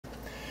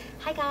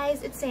Hi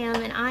guys, it's Sam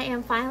and I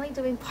am finally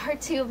doing part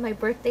 2 of my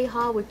birthday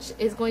haul, which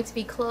is going to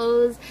be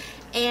clothes.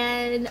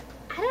 And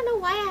I don't know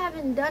why I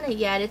haven't done it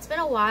yet. It's been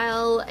a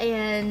while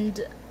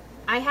and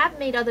I have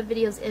made other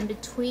videos in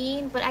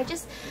between, but I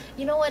just,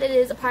 you know what it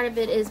is, a part of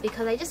it is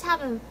because I just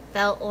haven't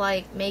felt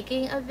like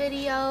making a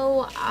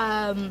video.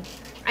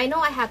 I know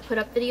I have put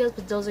up videos,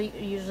 but those are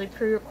usually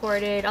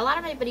pre-recorded. A lot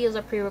of my videos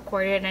are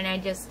pre-recorded and I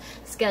just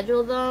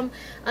schedule them.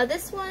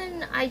 This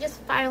one, I just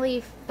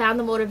finally found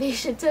the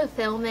motivation to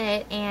film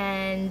it,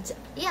 and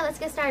yeah, let's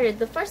get started.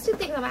 The first two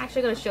things I'm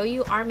actually going to show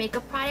you are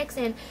makeup products,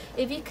 and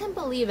if you can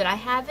believe it, I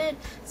haven't,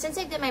 since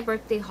I did my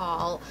birthday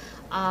haul,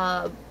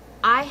 I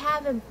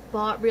haven't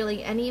bought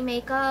really any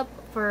makeup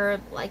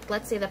for, like,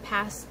 let's say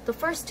the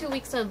first 2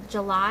 weeks of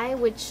July,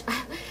 which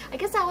I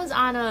guess I was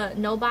on a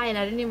no-buy and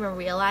I didn't even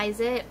realize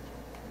it.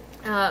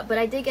 But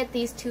I did get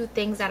these two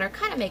things that are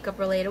kind of makeup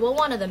related. Well,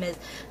 one of them is,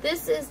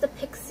 this is the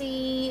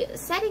Pixi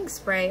setting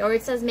spray, or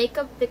it says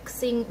makeup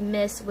fixing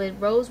mist with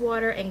rose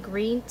water and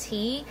green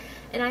tea.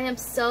 And I am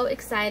so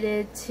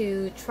excited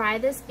to try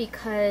this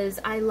because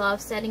I love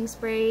setting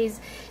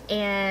sprays,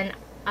 and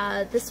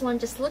this one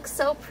just looks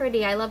so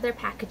pretty. I love their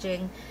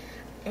packaging,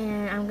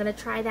 and I'm gonna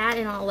try that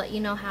and I'll let you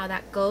know how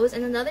that goes.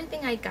 And another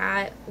thing I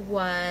got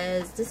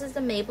was, this is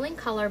the Maybelline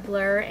Color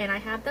Blur, and I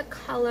have the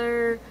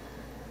color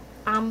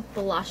I'm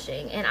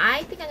blushing, and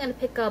I think I'm gonna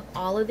pick up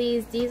all of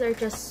these. These are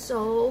just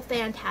so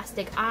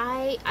fantastic.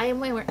 I am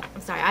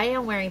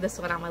wearing this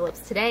one on my lips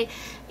today,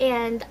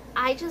 and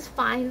I just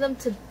find them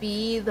to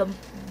be the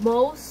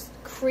most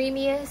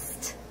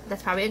creamiest,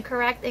 that's probably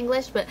incorrect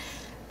English, but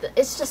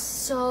it's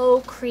just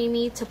so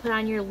creamy to put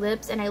on your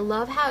lips, and I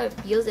love how it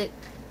feels.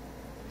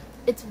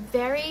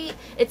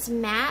 It's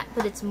matte,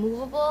 but it's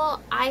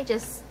movable.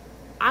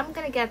 I'm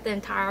gonna get the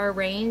entire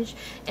range,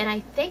 and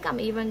I think I'm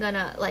even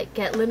gonna like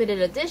get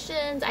limited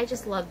editions. I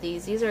just love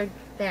these. These are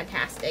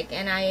fantastic,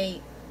 and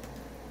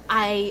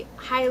I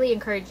highly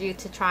encourage you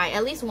to try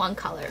at least one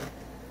color.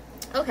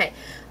 Okay,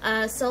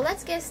 so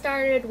let's get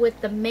started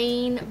with the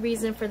main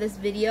reason for this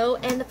video,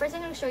 and the first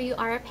thing I'm gonna show you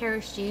are a pair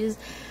of shoes.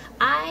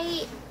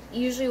 I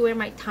usually wear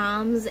my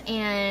Toms,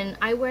 and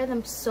I wear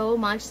them so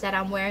much that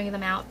I'm wearing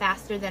them out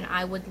faster than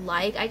I would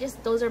like.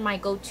 Those are my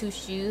go-to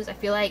shoes. I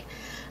feel like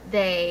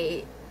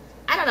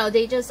I don't know,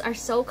 they just are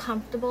so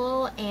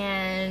comfortable,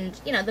 and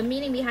you know, the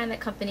meaning behind the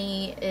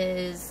company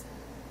is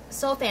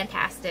so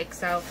fantastic.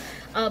 So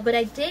but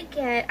I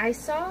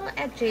saw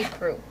at J.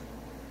 Crew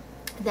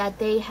that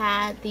they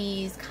had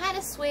these kind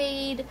of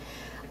suede,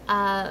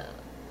 they're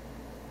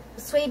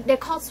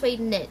called suede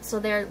knit, so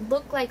they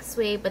look like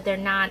suede, but they're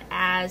not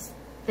as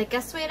thick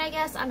as suede, I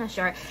guess. I'm not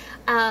sure.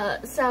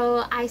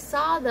 So I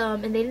saw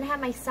them and they didn't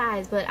have my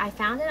size, but I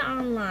found it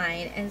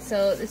online, and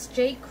so it's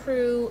J.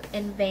 Crew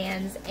and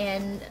Vans,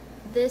 and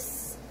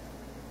this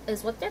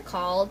is what they're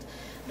called.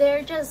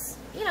 They're just,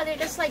 you know, they're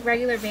just like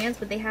regular Vans,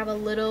 but they have a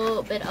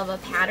little bit of a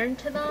pattern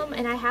to them,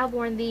 and I have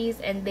worn these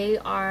and they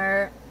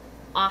are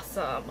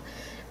awesome.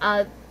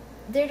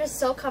 They're just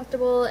so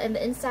comfortable, and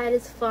the inside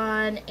is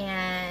fun,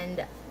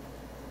 and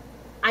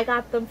I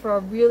got them for a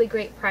really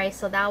great price,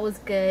 so that was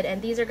good. And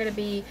these are going to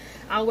be,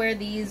 I'll wear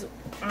these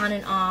on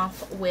and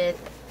off with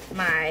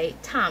my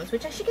Toms,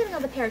 which I should get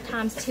another pair of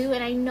Toms too.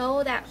 And I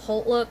know that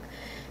Holt Look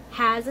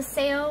has a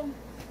sale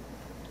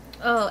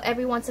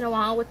every once in a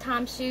while with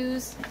Tom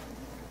shoes.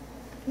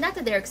 Not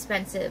that they're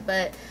expensive,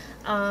 but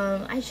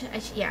I should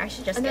just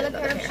get another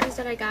pair of shoes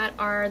that I got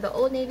are the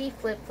Old Navy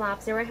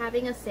flip-flops. They were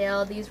having a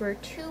sale. These were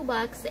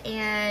 $2,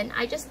 and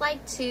I just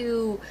like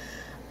to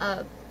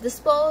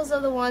dispose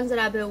of the ones that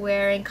I've been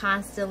wearing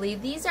constantly.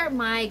 These are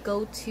my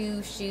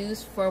go-to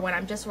shoes for when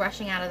I'm just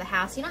rushing out of the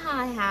house. You know how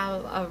I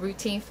have a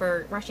routine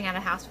for rushing out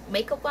of the house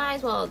makeup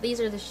wise? Well, these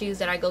are the shoes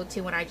that I go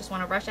to when I just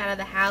want to rush out of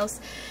the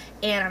house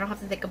and I don't have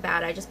to think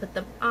about it. I just put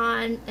them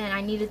on, and I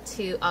needed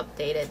to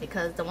update it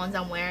because the ones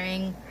I'm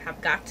wearing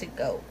have got to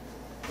go.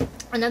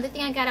 Another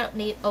thing I got at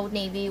Old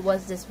Navy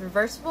was this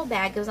reversible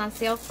bag. It was on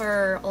sale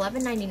for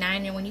 $11.99,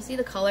 and when you see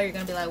the color, you're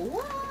gonna be like,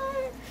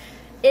 what?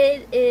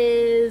 It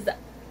is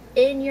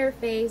in your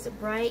face,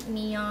 bright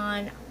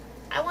neon.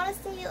 I want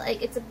to say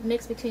like it's a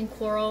mix between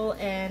coral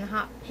and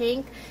hot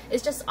pink.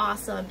 It's just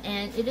awesome,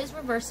 and it is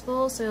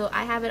reversible, so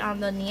I have it on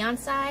the neon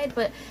side,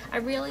 but I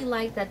really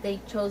like that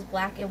they chose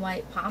black and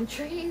white palm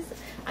trees.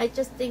 I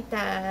just think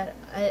that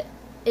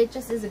it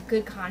just is a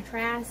good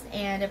contrast,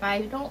 and if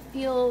I don't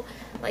feel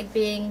like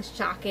being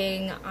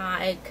shocking,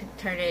 I could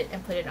turn it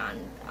and put it on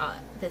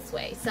this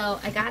way.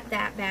 So I got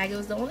that bag. It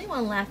was the only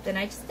one left, and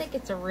I just think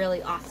it's a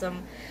really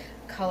awesome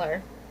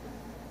color.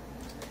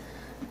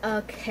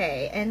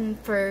 Okay, and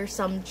for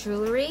some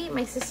jewelry,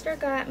 my sister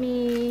got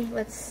me,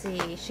 let's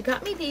see, she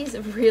got me these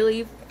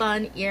really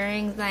fun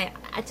earrings. And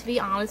to be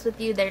honest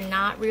with you, they're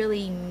not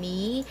really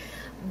me,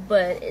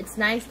 but it's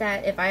nice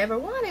that if I ever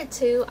wanted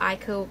to, I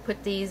could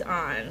put these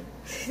on.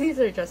 These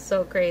are just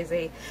so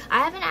crazy. I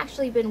haven't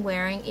actually been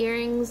wearing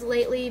earrings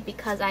lately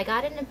because I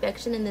got an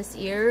infection in this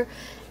ear,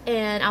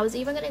 and I was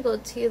even going to go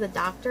to the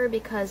doctor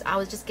because I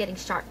was just getting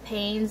sharp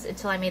pains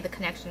until I made the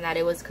connection that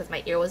it was because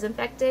my ear was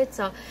infected.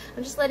 So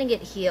I'm just letting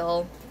it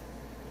heal.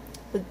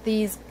 But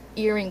these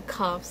earring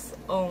cuffs,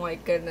 oh my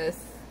goodness.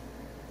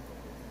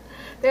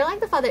 They're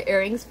like the feather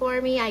earrings for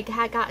me. I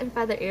had gotten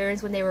feather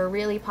earrings when they were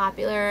really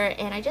popular,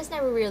 and I just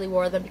never really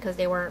wore them because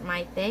they weren't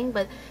my thing,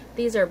 but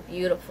these are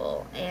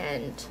beautiful,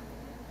 and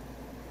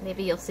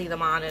maybe you'll see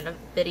them on in a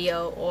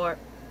video or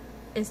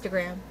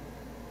Instagram.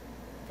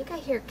 I think I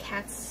hear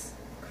cats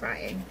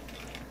crying.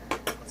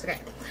 It's okay.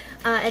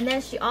 And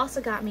then she also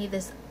got me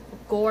this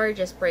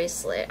gorgeous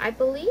bracelet. I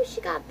believe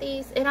she got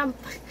these, and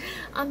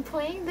I'm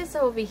putting this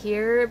over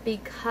here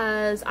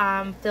because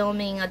I'm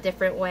filming a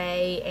different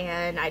way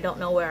and I don't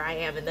know where I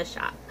am in the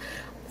shop.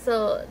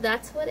 So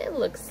that's what it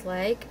looks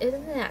like.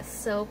 Isn't that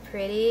so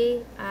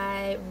pretty?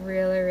 I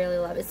really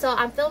love it. So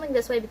I'm filming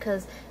this way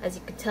because, as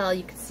you can tell,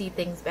 you can see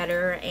things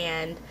better,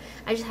 and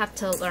I just have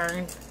to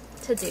learn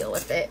to deal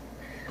with it.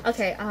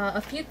 Okay,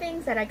 a few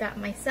things that I got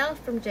myself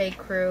from J.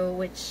 Crew,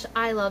 which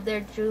I love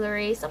their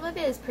jewelry. Some of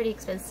it is pretty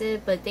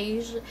expensive, but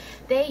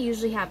they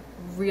usually have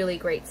really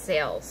great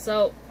sales.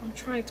 So I'm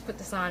trying to put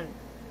this on.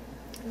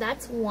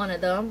 That's one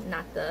of them,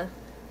 not the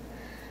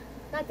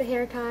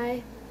hair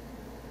tie.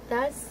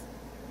 That's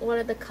one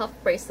of the cuff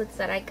bracelets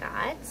that I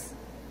got.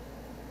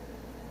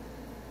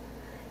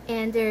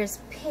 And there's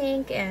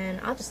pink, and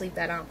I'll just leave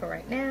that on for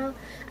right now.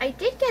 I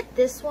did get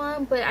this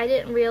one, but I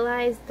didn't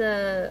realize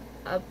a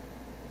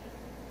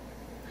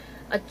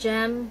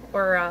gem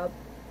or a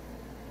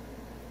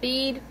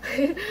bead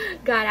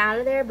got out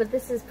of there, but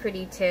this is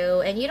pretty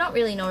too, and you don't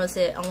really notice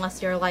it unless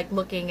you're like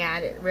looking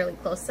at it really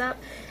close up.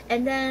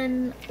 And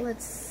then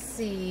let's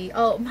see,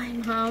 oh, my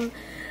mom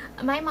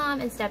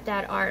and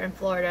stepdad are in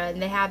Florida, and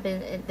they have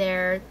been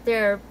there.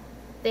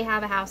 They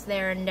have a house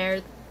there, and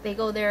they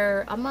go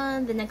there a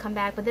month and then come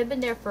back, but they've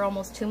been there for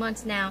almost 2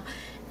 months now,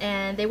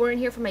 and they weren't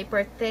here for my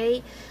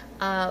birthday,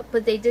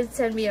 but they did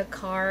send me a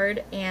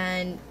card,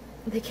 and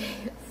they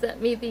sent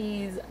me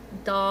these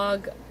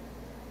dog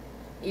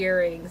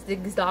earrings,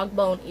 these dog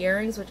bone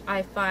earrings, which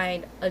I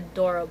find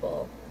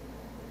adorable.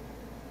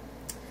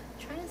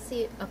 I'm trying to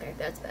see, okay,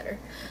 that's better.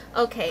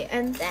 Okay,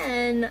 and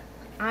then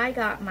I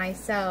got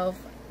myself,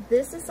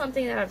 this is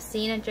something that I've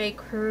seen at J.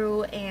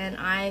 Crew, and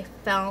I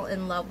fell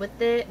in love with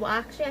it. Well,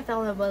 actually, I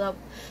fell in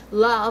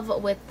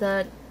love with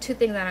the two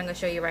things that I'm going to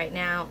show you right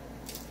now.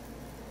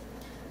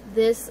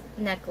 This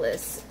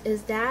necklace,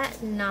 is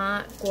that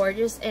not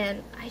gorgeous?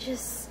 And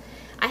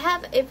I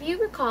have, if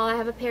you recall, I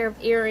have a pair of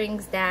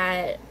earrings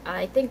that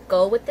I think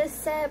go with this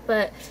set,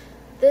 but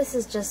this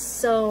is just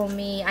so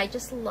me. I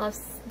just love,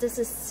 this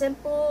is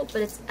simple,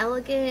 but it's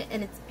elegant,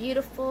 and it's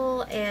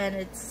beautiful, and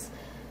it's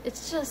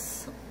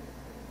just,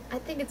 I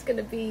think it's going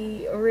to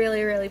be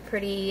really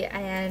pretty,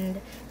 and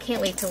can't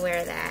wait to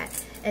wear that.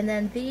 And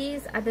then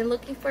these, I've been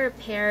looking for a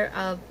pair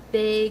of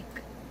big,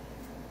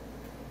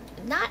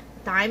 not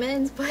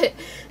diamonds, but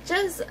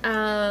just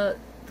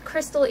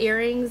crystal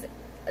earrings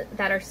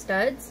that are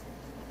studs.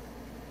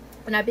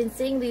 And I've been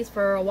seeing these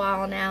for a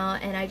while now,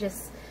 and I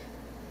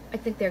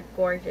think they're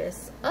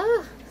gorgeous.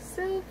 Oh,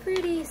 so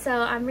pretty. So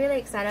I'm really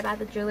excited about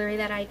the jewelry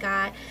that I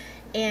got.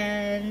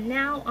 And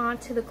now on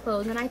to the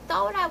clothes. And I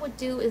thought what I would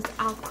do is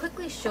I'll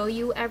quickly show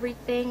you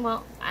everything.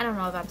 Well, I don't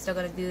know if I'm still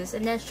going to do this.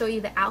 And then show you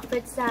the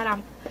outfits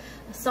that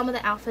some of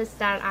the outfits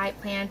that I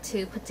plan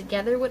to put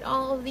together with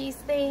all of these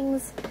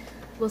things.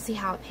 We'll see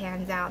how it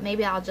pans out.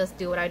 Maybe I'll just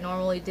do what I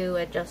normally do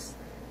and just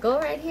go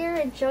right here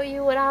and show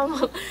you what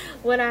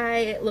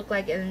I look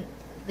like in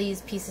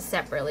these pieces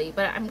separately,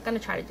 but I'm gonna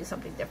try to do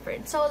something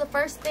different. So the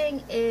first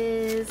thing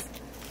is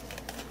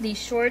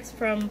these shorts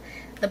from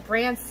the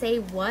brand Say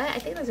What. I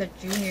think there's a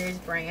Juniors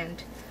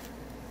brand.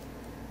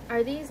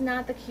 Are these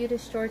not the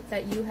cutest shorts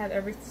that you have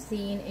ever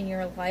seen in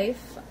your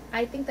life?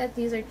 I think that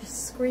these are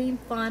just scream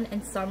fun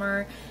and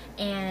summer,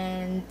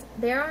 and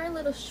they are a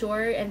little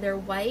short and they're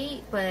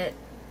white, but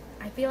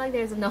I feel like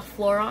there's enough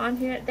flora on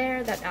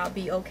there that I'll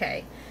be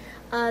okay.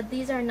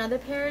 These are another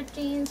pair of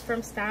jeans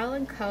from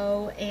Style &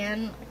 Co.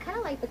 And I kind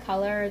of like the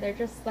color. They're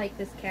just like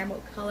this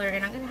camel color.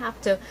 And I'm going to have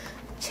to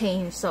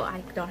change so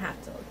I don't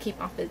have to keep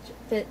on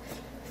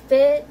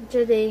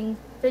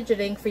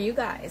fidgeting for you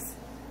guys.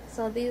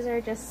 So these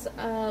are just,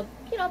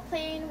 you know,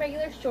 plain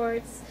regular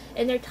shorts.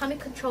 And they're tummy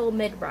control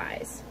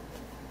mid-rise.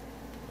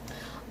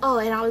 Oh,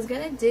 and I was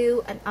going to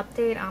do an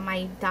update on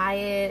my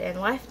diet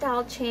and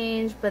lifestyle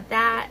change. But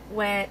that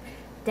went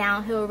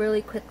downhill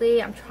really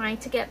quickly. I'm trying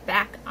to get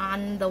back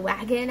on the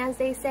wagon, as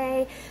they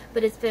say,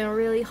 but it's been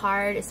really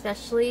hard,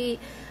 especially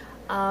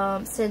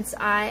since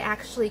I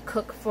actually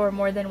cook for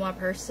more than one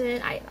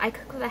person. I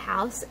cook for the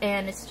house,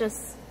 and it's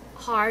just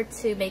hard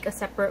to make a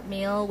separate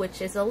meal,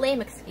 which is a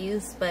lame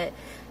excuse, but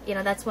you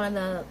know, that's one of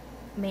the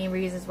main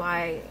reasons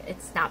why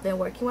it's not been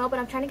working well. But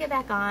I'm trying to get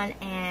back on,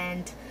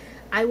 and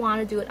I want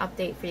to do an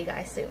update for you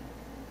guys soon.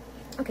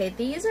 Okay,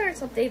 these are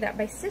something that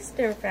my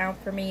sister found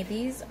for me.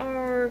 These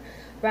are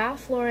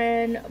Ralph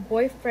Lauren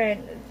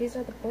boyfriend. These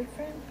are the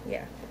boyfriend?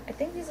 Yeah. I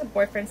think these are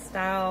boyfriend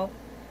style.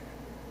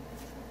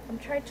 I'm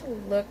trying to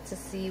look to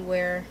see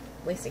where,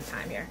 wasting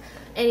time here.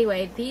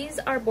 Anyway, these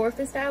are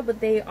boyfriend style,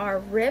 but they are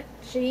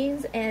ripped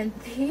jeans, and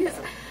these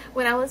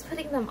when I was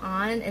putting them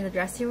on in the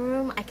dressing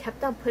room, I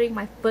kept on putting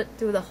my foot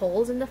through the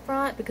holes in the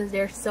front because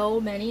there's so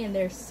many and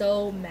they're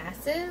so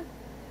massive.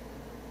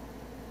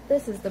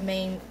 This is the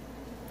main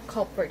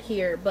culprit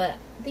here, but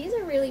these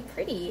are really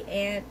pretty,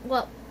 and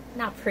well,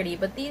 not pretty,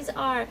 but these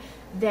are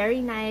very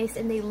nice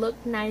and they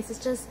look nice.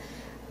 It's just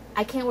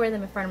I can't wear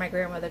them in front of my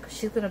grandmother because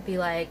she's gonna be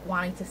like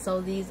wanting to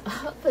sew these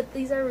up, but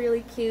these are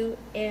really cute,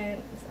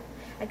 and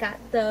I got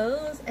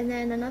those. And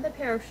then another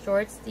pair of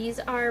shorts. These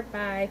are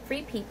by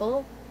Free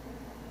People,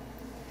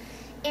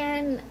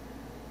 and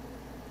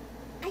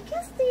I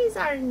guess these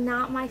are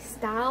not my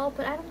style,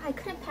 but I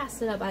couldn't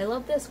pass it up. I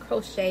love this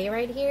crochet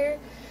right here,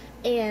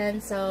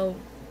 and so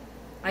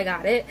I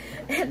got it.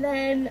 And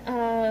then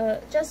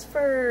just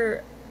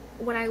for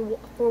when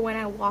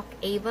I walk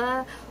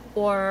Ava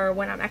or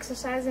when I'm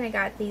exercising, I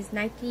got these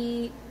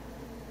Nike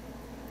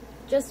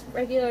just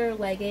regular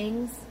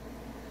leggings.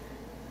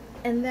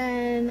 And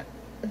then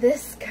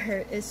this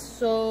skirt is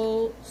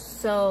so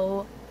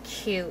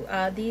cute.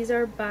 These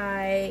are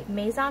by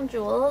Maison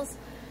Jewels,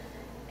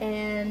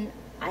 and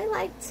I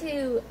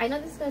know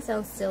this is gonna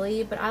sound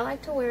silly, but I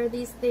like to wear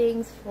these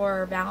things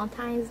for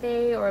Valentine's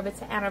Day or if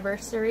it's an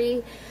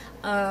anniversary.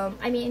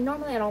 I mean,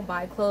 normally I don't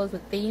buy clothes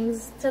with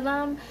themes to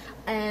them,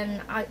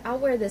 and I'll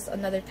wear this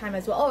another time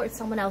as well. Or it's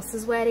someone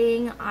else's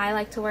wedding. I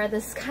like to wear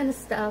this kind of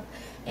stuff,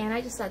 and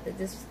I just thought that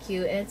this was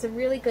cute, and it's a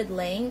really good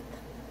length.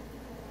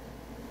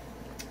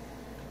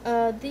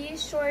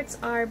 These shorts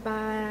are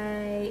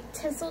by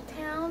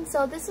Tinseltown.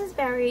 So this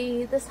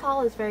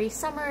haul is very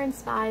summer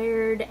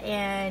inspired,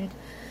 and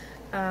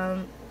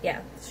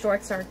yeah,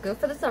 shorts are good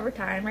for the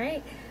summertime,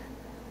 right?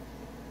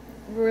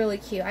 Really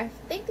cute. I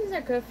think these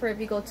are good for if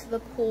you go to the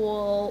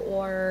pool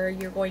or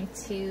you're going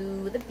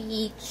to the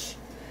beach.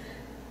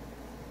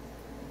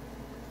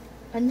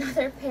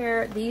 Another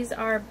pair, these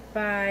are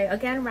by,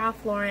 again,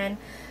 Ralph Lauren,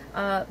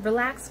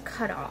 Relaxed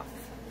Cutoff.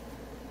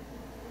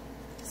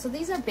 So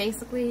these are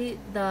basically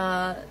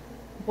the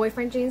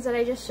boyfriend jeans that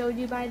I just showed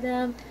you by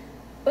them,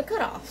 but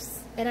cutoffs.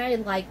 And I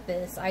like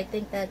this. I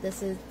think that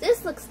this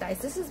looks nice.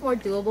 This is more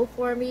doable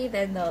for me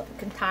than the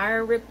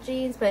entire ripped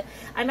jeans, but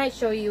I might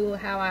show you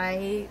how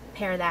I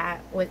pair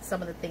that with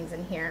some of the things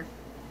in here.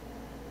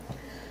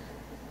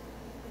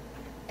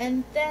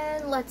 And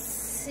then let's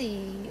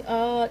see,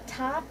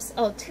 tops.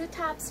 Oh, two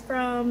tops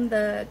from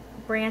the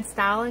brand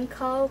Style &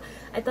 Co.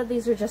 I thought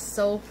these were just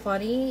so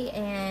funny,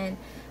 and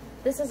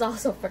this is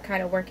also for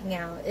kind of working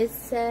out. It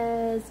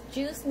says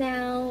juice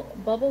now,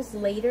 bubbles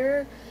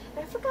later.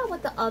 I forgot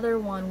what the other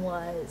one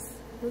was.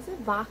 Was it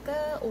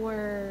vodka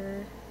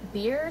or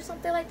beer or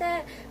something like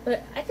that?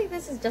 But I think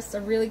this is just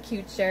a really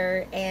cute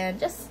shirt and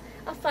just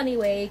a funny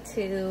way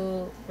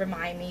to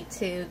remind me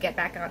to get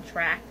back on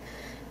track.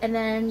 And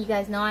then you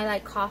guys know I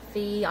like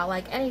coffee. I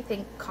like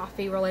anything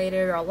coffee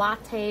related, or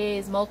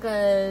lattes,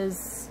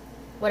 mochas,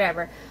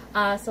 whatever.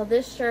 So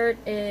this shirt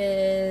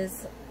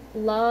is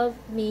Love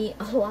Me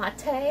a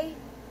Latte.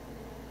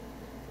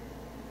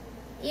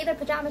 Either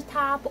pajamas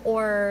top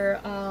or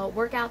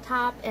workout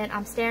top, and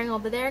I'm staring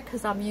over there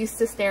because I'm used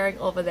to staring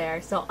over there,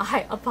 so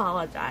I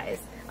apologize.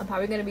 I'm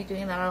probably going to be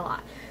doing that a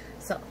lot.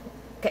 So,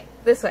 okay,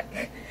 this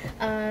way.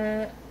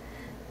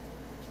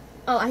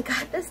 Oh, I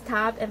got this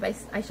top, and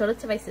I showed it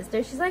to my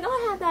sister. She's like,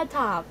 oh, I have that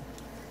top.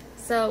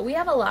 So we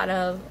have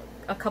a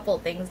couple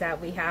of things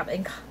that we have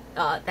in,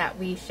 that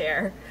we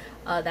share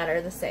that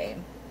are the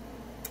same.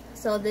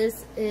 So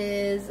this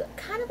is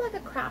kind of like a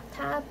crop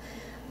top.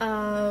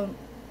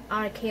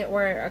 I can't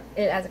wear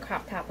it as a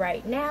crop top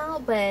right now,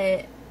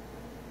 but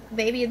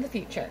maybe in the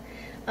future.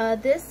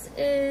 This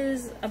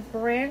is a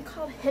brand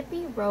called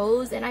Hippie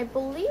Rose, and I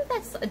believe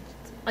that's,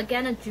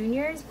 again, a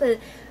junior's, but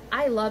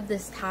I love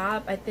this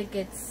top. I think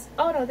it's,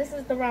 oh no, this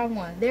is the wrong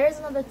one. There's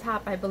another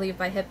top, I believe,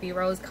 by Hippie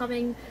Rose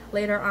coming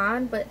later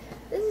on, but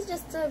this is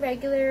just a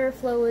regular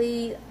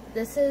flowy.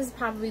 This is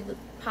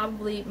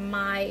probably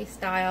my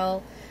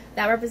style.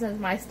 That represents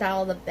my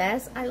style the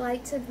best. I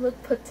like to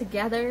look put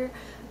together,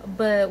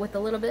 but with a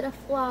little bit of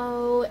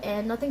flow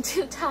and nothing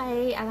too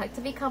tight. I like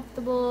to be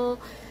comfortable.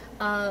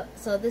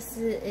 So this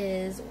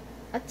is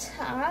a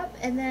top,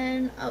 and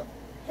then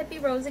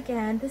Hippie Rose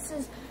again. This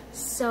is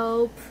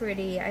so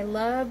pretty. I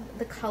love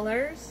the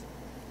colors,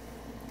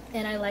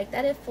 and I like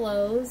that it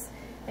flows,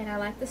 and I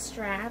like the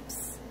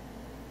straps.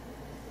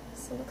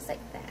 So it looks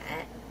like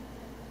that.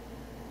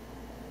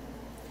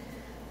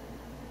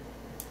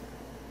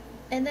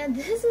 And then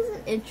this is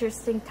an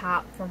interesting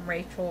top from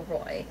Rachel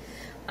Roy.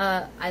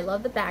 I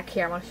love the back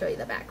here. I'm going to show you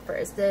the back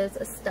first. There's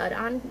a stud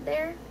on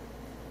there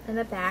in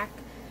the back.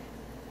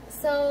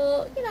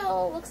 So, you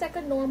know, looks like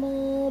a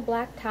normal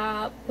black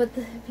top. But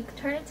if you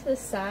turn it to the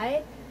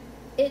side,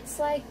 it's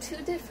like two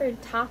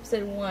different tops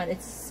in one.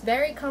 It's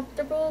very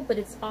comfortable, but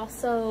it's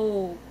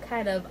also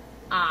kind of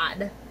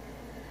odd.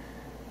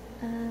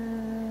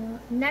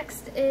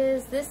 Next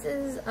is, this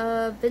is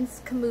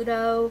Vince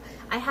Camuto.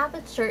 I have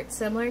a shirt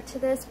similar to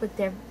this, but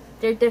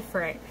they're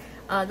different.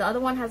 The other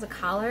one has a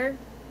collar.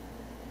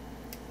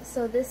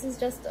 So this is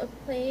just a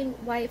plain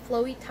white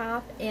flowy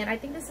top, and I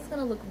think this is going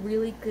to look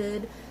really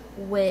good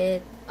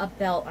with a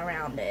belt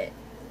around it.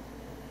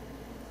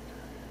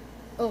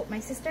 Oh, my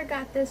sister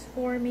got this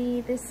for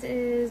me. This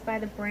is by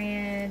the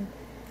brand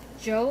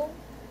Joe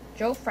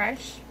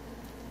Fresh.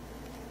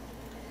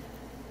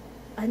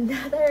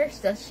 Another,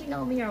 does she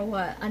know me or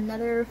what?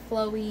 Another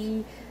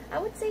flowy, I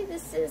would say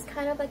this is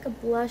kind of like a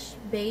blush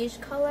beige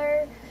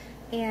color,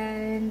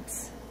 and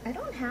I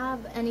don't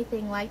have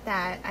anything like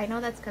that. I know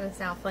that's gonna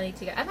sound funny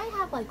to you. I might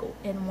have like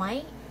in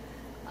white,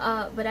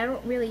 but I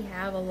don't really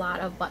have a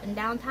lot of button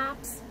down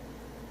tops.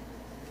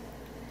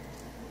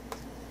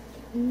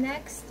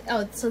 Next,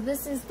 oh, so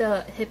this is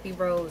the Hippie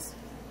Rose.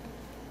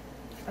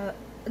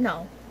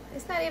 No,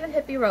 it's not even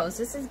Hippie Rose.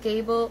 This is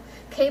Cable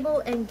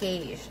and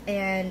Gauge,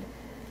 and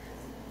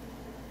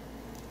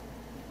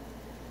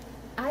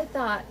I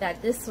thought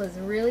that this was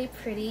really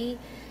pretty.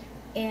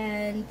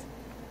 And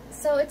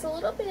so it's a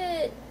little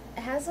bit,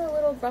 it has a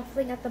little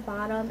ruffling at the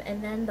bottom,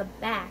 and then the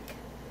back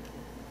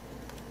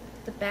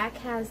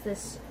has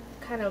this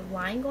kind of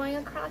line going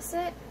across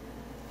it.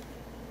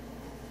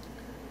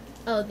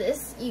 Oh,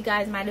 this you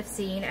guys might have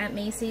seen at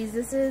Macy's.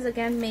 This is,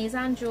 again,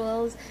 Maison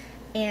Jewels,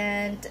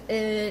 and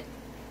it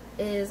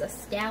is a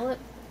scallop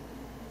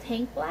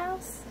tank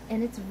blouse,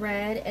 and it's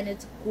red, and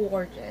it's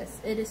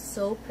gorgeous. It is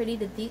so pretty.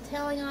 The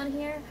detailing on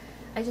here,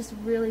 I just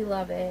really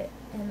love it.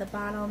 And the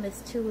bottom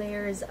is 2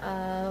 layers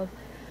of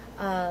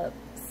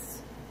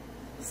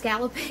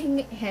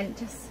scalloping, and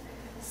just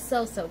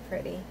so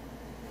pretty.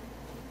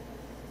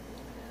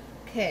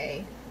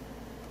 Okay,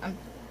 I'm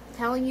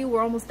telling you,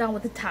 we're almost done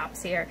with the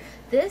tops here.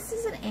 This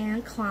is an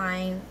Anne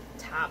Klein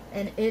top,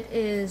 and it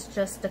is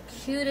just the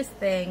cutest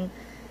thing.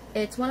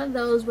 It's one of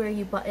those where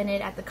you button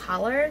it at the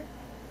collar.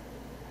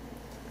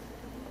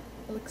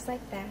 It looks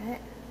like that.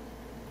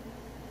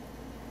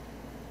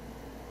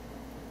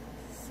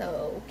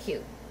 So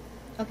cute.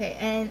 Okay,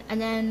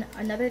 and then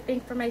another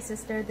thing for my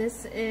sister.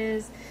 This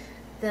is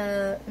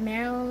the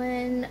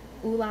Marilyn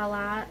Ooh La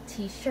La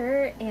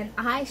t-shirt, and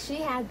she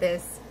had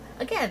this.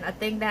 Again, a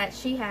thing that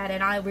she had,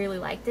 and I really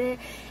liked it.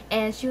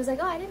 And she was like,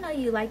 oh, I didn't know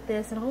you liked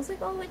this. And I was like,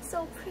 oh, it's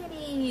so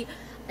pretty.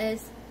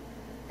 It's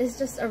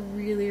just a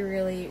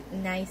really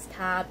nice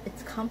top.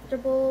 It's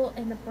comfortable,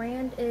 and the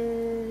brand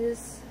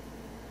is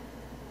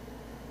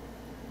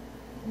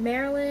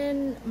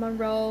Marilyn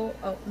Monroe.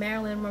 Oh,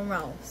 Marilyn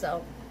Monroe.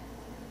 So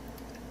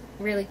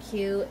really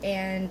cute,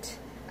 and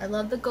I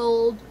love the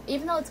gold.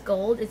 Even though it's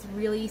gold, it's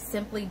really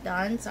simply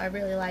done, so I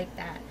really like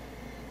that.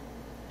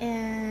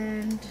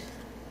 And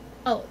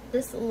oh,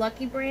 this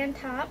Lucky Brand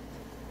top.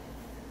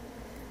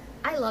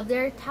 I love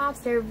their tops.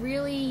 They're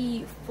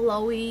really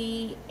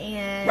flowy,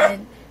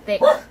 and they...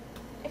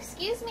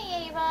 Excuse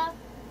me, Ava.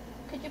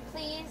 Could you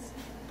please...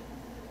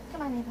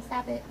 Come on, Ava,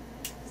 stop it.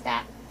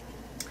 Stop.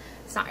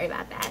 Sorry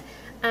about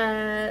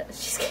that.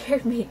 She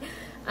scared me.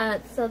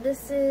 So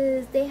this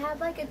is... They have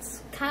like...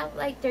 It's kind of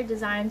like their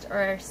designs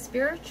are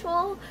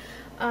spiritual.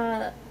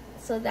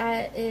 So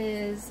that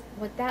is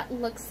what that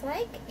looks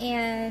like.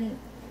 And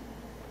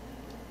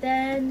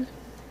then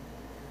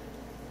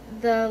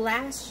the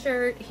last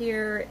shirt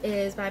here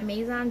is by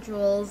Maison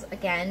Jewels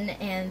again,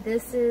 and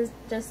this is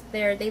just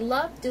they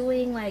love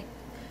doing like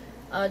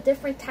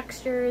different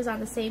textures on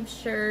the same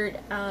shirt.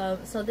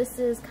 So this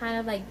is kind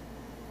of like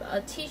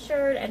a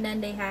t-shirt, and then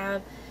they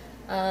have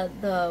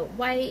the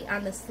white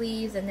on the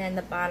sleeves, and then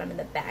the bottom and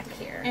the back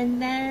here.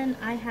 And then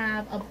I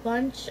have a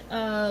bunch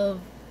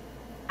of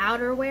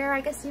outerwear,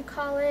 I guess you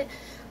call it.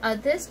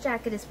 This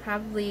jacket is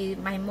probably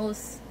my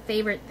most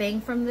favorite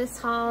thing from this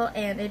haul,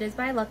 and it is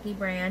by Lucky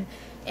Brand,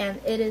 and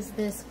it is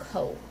this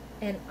coat,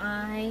 and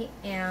I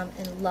am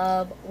in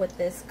love with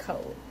this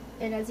coat.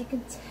 And as you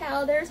can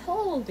tell, there's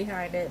holes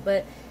behind it, but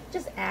it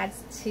just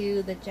adds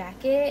to the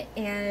jacket,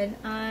 and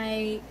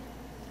I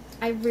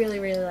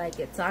really like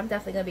it. So I'm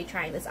definitely gonna be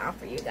trying this on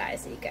for you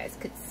guys, so you guys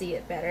could see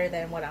it better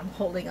than what I'm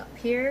holding up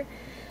here.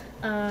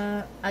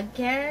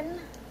 Again,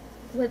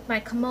 with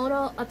my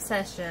kimono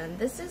obsession,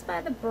 this is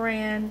by the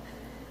brand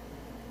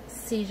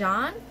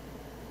Sijan,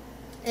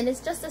 and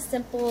it's just a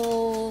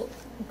simple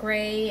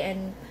gray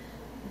and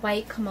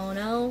white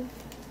kimono.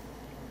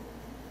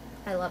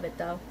 I love it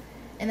though.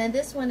 And then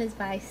this one is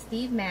by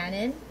Steve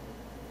Madden.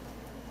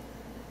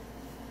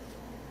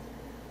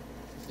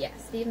 Yeah,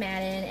 Steve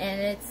Madden,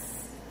 and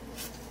it's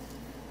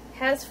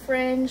has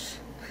fringe.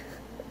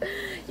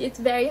 It's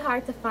very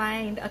hard to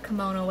find a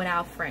kimono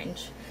without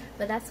fringe,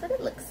 but that's what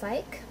it looks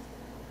like.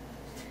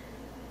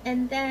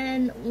 And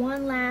then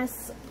one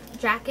last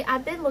jacket.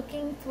 I've been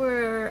looking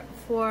for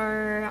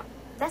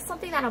that's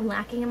something that I'm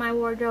lacking in my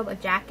wardrobe, a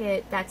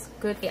jacket that's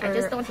good for I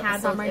just don't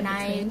have summer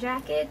night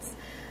jackets.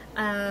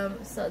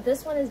 So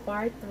this one is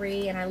bar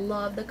 3, and I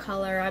love the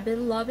color. I've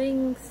been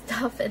loving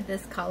stuff in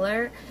this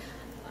color.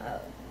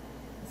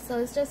 So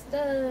it's just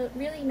a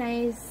really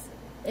nice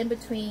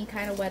in-between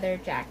kind of weather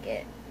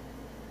jacket.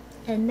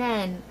 And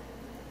then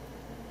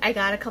I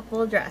got a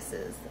couple of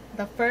dresses.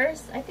 The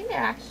first, I think they're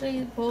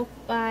actually both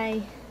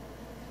by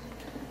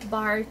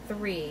bar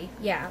 3.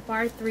 Yeah,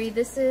 bar 3.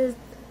 This is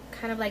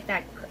kind of like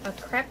that a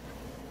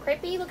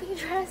crepey looking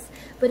dress,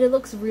 but it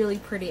looks really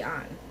pretty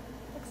on.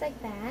 Looks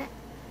like that.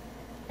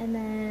 And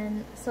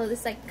then, so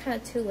this like kind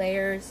of 2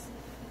 layers.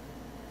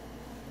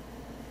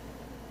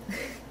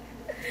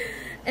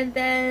 And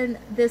then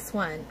this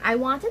one. I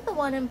wanted the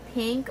one in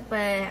pink, but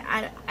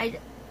I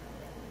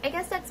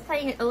guess that's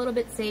playing it a little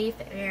bit safe,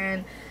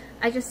 and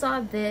I just saw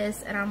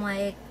this and I'm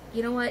like,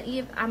 you know what,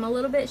 Eve, I'm a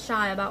little bit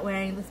shy about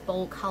wearing this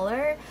bold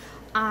color.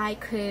 I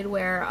could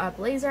wear a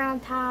blazer on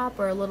top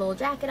or a little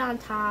jacket on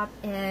top,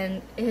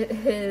 and it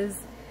is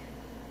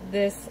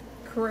this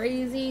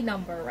crazy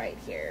number right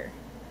here.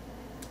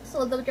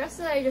 So the dresses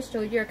that I just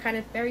showed you are kind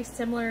of very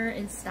similar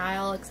in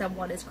style, except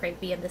one is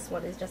crepey and this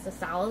one is just a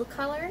solid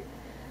color.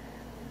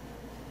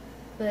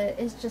 But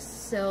it's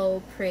just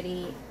so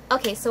pretty.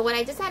 Okay, so what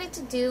I decided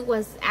to do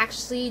was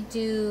actually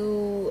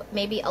do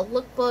maybe a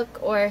lookbook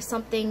or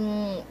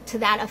something to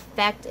that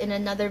effect in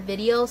another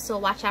video, so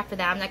watch out for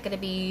that. I'm not going to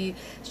be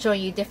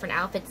showing you different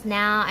outfits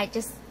now.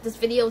 This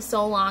video is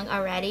so long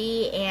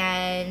already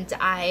and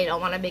I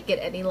don't want to make it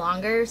any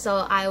longer,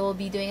 so I will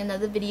be doing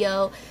another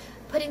video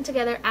putting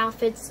together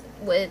outfits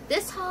with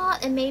this haul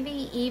and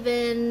maybe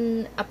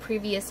even a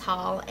previous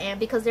haul, and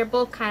because they're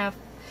both kind of,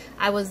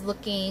 I was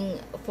looking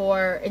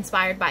for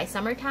inspired by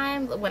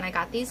summertime when I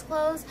got these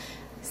clothes,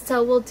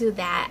 so we'll do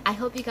that. I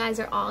hope you guys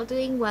are all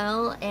doing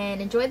well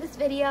and enjoy this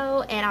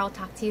video, and I'll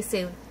talk to you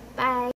soon. Bye.